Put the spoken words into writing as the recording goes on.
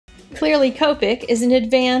Clearly Copic is an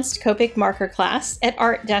advanced Copic marker class at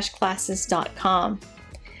art-classes.com.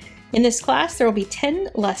 In this class, there will be 10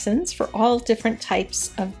 lessons for all different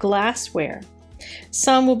types of glassware.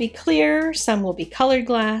 Some will be clear, some will be colored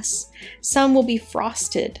glass, some will be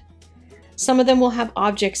frosted. Some of them will have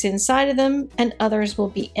objects inside of them, and others will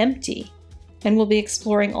be empty. And we'll be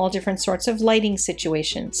exploring all different sorts of lighting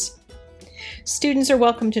situations. Students are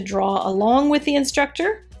welcome to draw along with the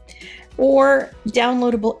instructor, or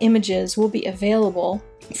downloadable images will be available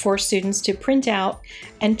for students to print out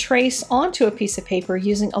and trace onto a piece of paper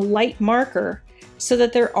using a light marker so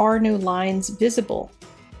that there are no lines visible.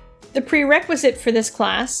 The prerequisite for this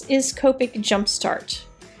class is Copic Jumpstart.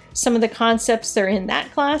 Some of the concepts that are in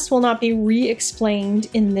that class will not be re-explained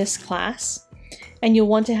in this class, and you'll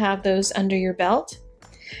want to have those under your belt.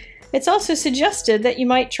 It's also suggested that you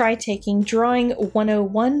might try taking Drawing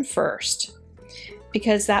 101 first,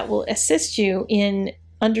 because that will assist you in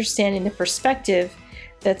understanding the perspective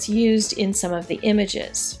that's used in some of the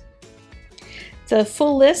images. The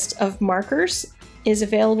full list of markers is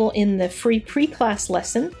available in the free pre-class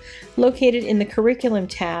lesson located in the Curriculum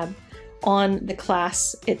tab on the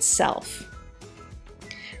class itself.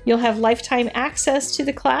 You'll have lifetime access to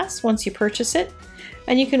the class once you purchase it,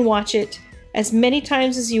 and you can watch it as many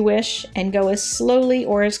times as you wish and go as slowly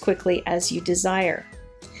or as quickly as you desire.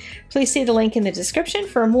 Please see the link in the description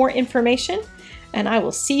for more information, and I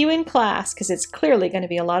will see you in class because it's clearly going to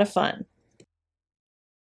be a lot of fun.